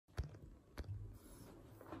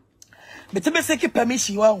me say keep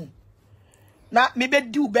permission wa na me be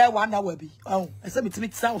do be 1 hour bi I say me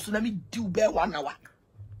sound so na me do be 1 hour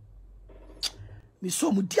me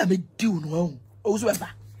so mu dia me do no Owusu be ba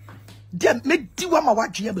dia me di wa ma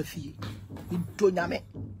wadwe ba fie me do nyame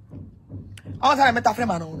I say me ta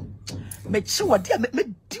frema no me chi wo dia me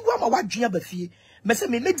di wa ma wadwe ba fie me say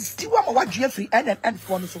me di wa ma wadwe free N&N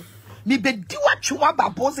for no so me be di wa twe wa ba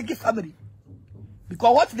Bonseki family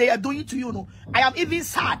because what they are doing to you, no, I am even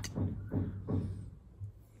sad.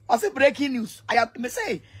 I say breaking news. I am me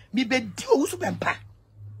say me be di Owusu bempah.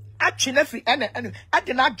 Actually, free N&N I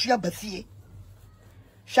did not dream about fear.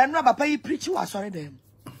 Shanra papa yi preach you sorry them.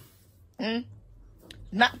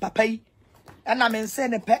 Na papa yi. And I mean say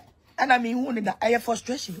ne pe. And I mean who need the air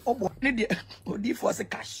frustration. Oh boy, need the odi for the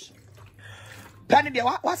cash. Penny the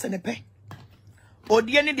what's ne pe.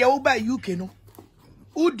 Odi need the over UK no.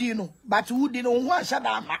 Udi no, but Udi no one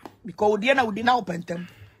sh3x because Udi na Udi na open tem.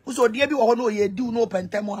 So Udi bi wo no ye do no open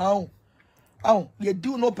tem ha. Ye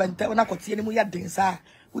do no open tem na kotie ni mu ya den sa.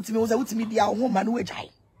 Utimi wo sa utimi dia wo ma no agyan.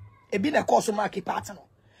 E bi na course ma Kpat no.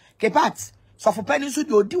 Kpat so for penny so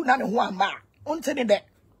di Odi na ne ho ama. Unte ne de.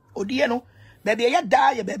 Odi no, baby ya da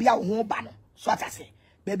ye baby a wo ho ba no. So atase.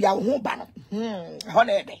 Baby a wo ho ba no. Ho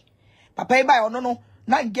na de. Papa e ba yo no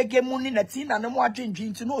na ngege mu ni na ti na no mo adwendwe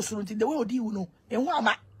nti no osuru nti the way Odi wu no. Enhu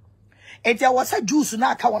ama. Enti awasa juice na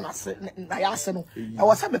aka wona se na ya ase no.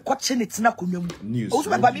 Awasa me kwache ne tina konwam. Owusu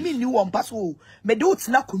baba me ni wo mpa so. Me de o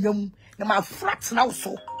tina konwam na ma frat na wo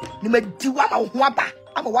so. Ni me di wa ma ho aba.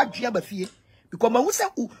 Ama wadwe aba fie. Because ma hu se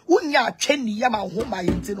unya atwani ya ma ho ma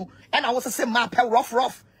yenti no. And I was say ma pe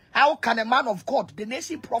rough. How can a man of God, the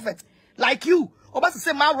nation prophet like you, oba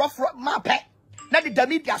say ma rough ma pe. Na the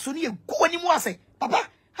media so ni go ani mu ase. Papa,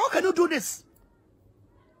 how can you do this?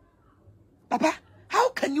 Papa, how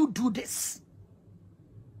can you do this?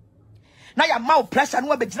 Now your mouth pressure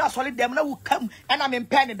no be jina solid them na will come and I'm in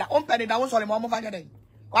penny that on penny that on solid mama fanya den.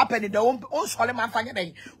 Wa penny that on solid man fanya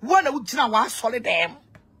den. One na jina wa solid them.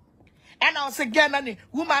 And I was again na ni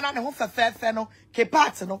woman na ho fefe no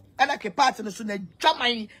Kpat no and Kpat no so na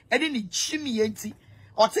dwaman e de ni chimi enti.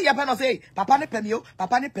 O te ye pe no say papa ne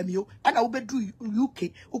pemio and I will be do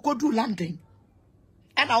UK ukodu London.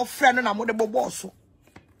 And our friend na mo de bobo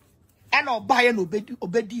and I'll buy an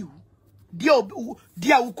obedi you. Dear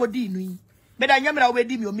Ukodi no. Me da nyamra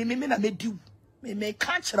obedi me na me do. Me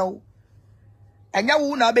catch raw. And ya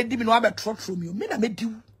wu na obedi me no abe trot from you. Me na me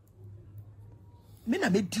do.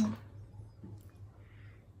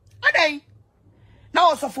 Adai. Now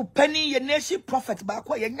also for penny ye nation prophet ba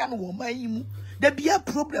kwa ye nya no wo man yi mu. Da bia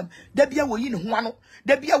problem. Da bia wo yi ne ho ano.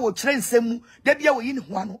 Da bia wo kire nsem. Da bia wo yi ne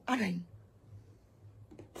ho ano. Adai.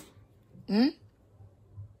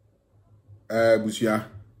 Busia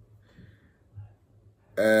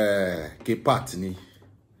Kpat ni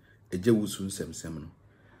eje wusu nsem no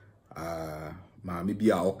ma me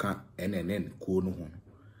bia oka N&N ko no ho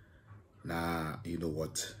na you know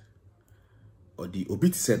what odi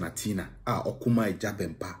obiti se na tina okuma eja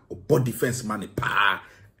bempah obo defense man pa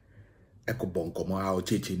ekobonkomo o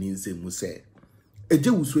cheche ni nsem mu se eje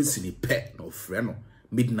wusu esini pe no frɛ no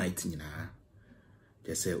midnight nyina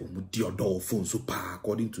just say omudi odo phone so pa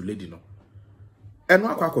according to lady no. And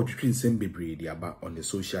what I between same baby about on the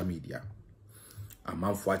social media. A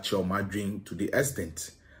man for a my drink to the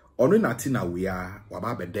extent. Ono natina we are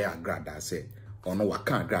wababe there agrada say ono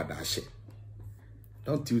waka agrada she.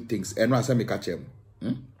 Don't you think and I say me catch him?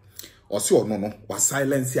 Or so no was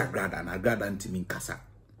silence agrada and agrada anti kasa.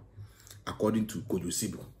 According to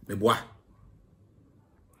Kojusibo. Meboa.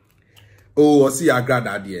 Oh, see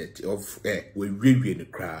agrada the of we really the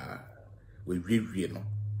cry. We really no.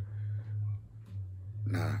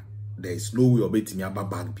 Nah, there is no way of betting about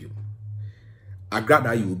bad bill.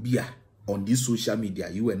 Agrada you be on this social media.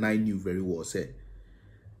 You and I knew very well. Say,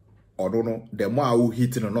 I don't know. The more I will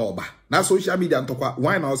hit on all, but now social media and talk.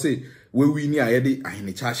 Why now say we near Eddie in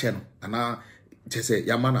the chat channel and now just say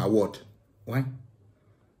Yaman award. Why?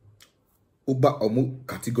 Uba omu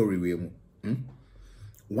category we mu.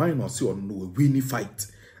 Why not see on no winning fight?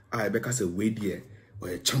 I because a way there or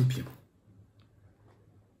a champion.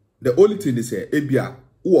 The only thing they say, Ebia,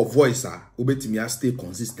 who voice ubetimi stay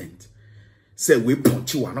consistent. Say we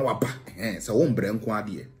punch you na waba. So won brand kwa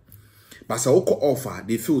die. But say oko offer,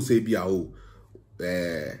 they feel say Ebia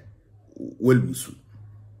Owusu.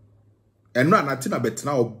 And no na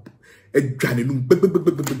betina o edwane num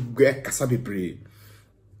kasa bebre.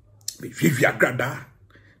 Be vivi agrada.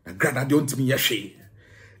 Na agrada de ontimi yehwe.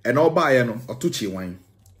 And all by no otuchi wan.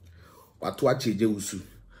 Watu achi Owusu.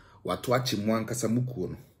 Watu achi mwan kasa mukuo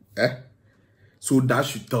no. So that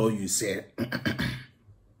should tell you, say,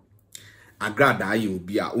 agrada you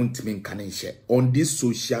be a untimin can share on this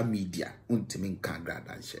social media. Untimin can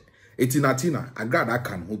agrada share. Etinatina, agrada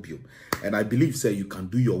can help you. And I believe, say, you can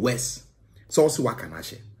do your worst. So also what can I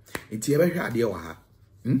share? It's ever heard the waha.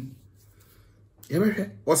 Ever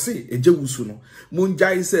heard? Or say, a Owusu no.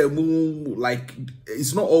 Munjai say, like,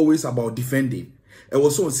 it's not always about defending. It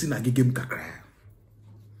was so seen a game kakra.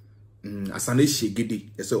 Asane shegede.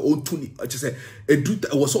 I say, oh, tuni. I just say, a dude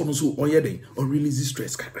was also on your day or release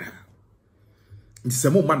stress kakra. It's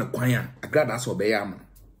a more man acquire. I grad as obey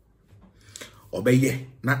obey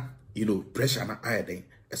na you know pressure na iodine.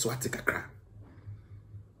 That's what take a crack.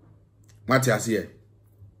 What you say?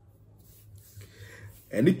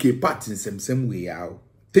 And the Kpat in same way out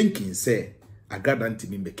thinking say I got anti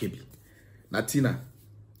me bekebi. Natina,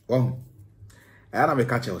 oh, I am a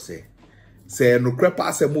catcher say no crep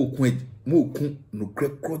pass a mo kun no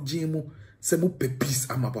crep crojimo se mo pepis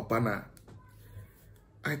ama papa na.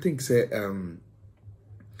 I think say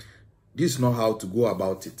this is not how to go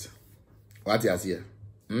about it. What you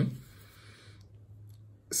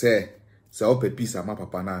say? Say o pepis ama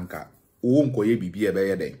papa na nka o nkoye bibi ebe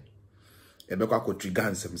ye den. Ebe kwa ko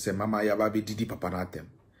trigger nsem mama ya ba be didi papa na atem.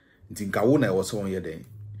 Nti nka wo na e wo so ye den.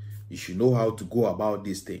 You should know how to go about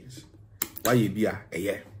these things. Why you be a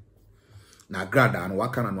eye. Na grada no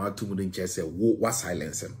waka na no atumu den che say wo wa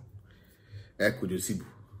silence him. Sibu.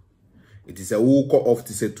 It is a wo call off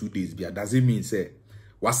to say 2 days bia. Does it mean say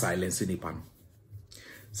wa silence ni pan?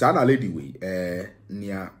 Sana lady way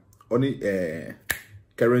near only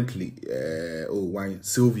currently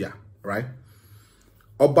Sylvia, right?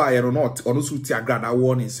 Oba you not on suti agrada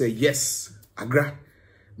warning say yes agra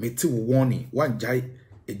meti warning one jai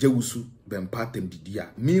ejewusu bempah tem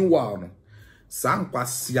didia. Meanwhile no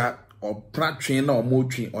sankwasia or plant train or mo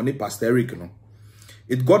train on the Pastor Eric no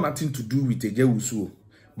it got nothing to do with ejewusu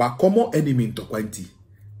but common enemy to kwanti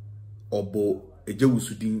obo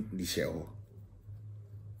ejewusu din di share.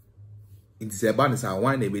 It is a balance and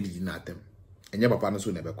why never did not them. And your papa no so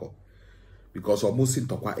never call. Because almost in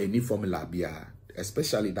talk any formula be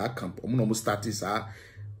especially that camp. Almost started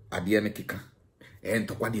at the end kicker. And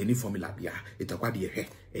talk what the any formula be it talk what the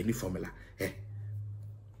any formula.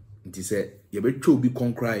 It is a you better be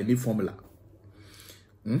conquer any formula.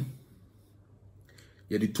 You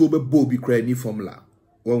the two be cry any formula.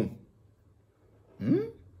 Well,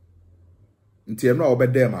 until no obey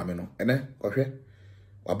them, mammy no. Okay.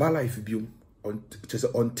 Wabala if you on just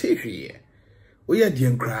on TV. Oh yeah,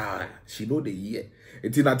 dear cry. She know the year.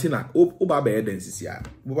 It's in Atina. Oh, Baba Edensis ya.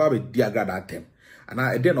 Baba diagrada tem. And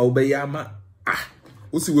I then obey yama.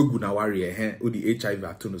 Usi we good na warrior. Oh the HIV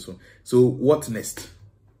atono so what next?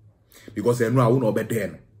 Because I know I won't obey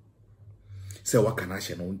them. Say what can I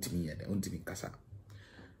share no untimi ya. Untimi kasa.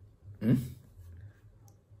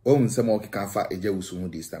 Oh, some more can fight a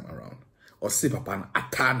Owusu this time around. Or say papa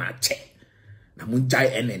atana che. Na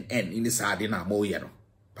munjai N&N in the side na mo yeno.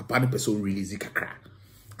 Papa ni person release kakra.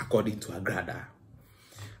 According to agrada.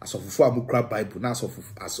 As of for abukra Bible, na as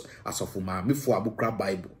of ma me for abukra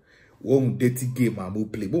Bible. Won dirty game amu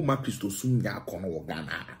play. Mo ma Christo sunya kono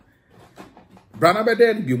wogana. Brana be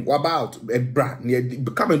then be about bra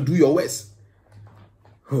come and do your worst.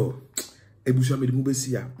 Oh, ebusha me di mu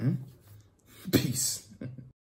besi ya. Peace.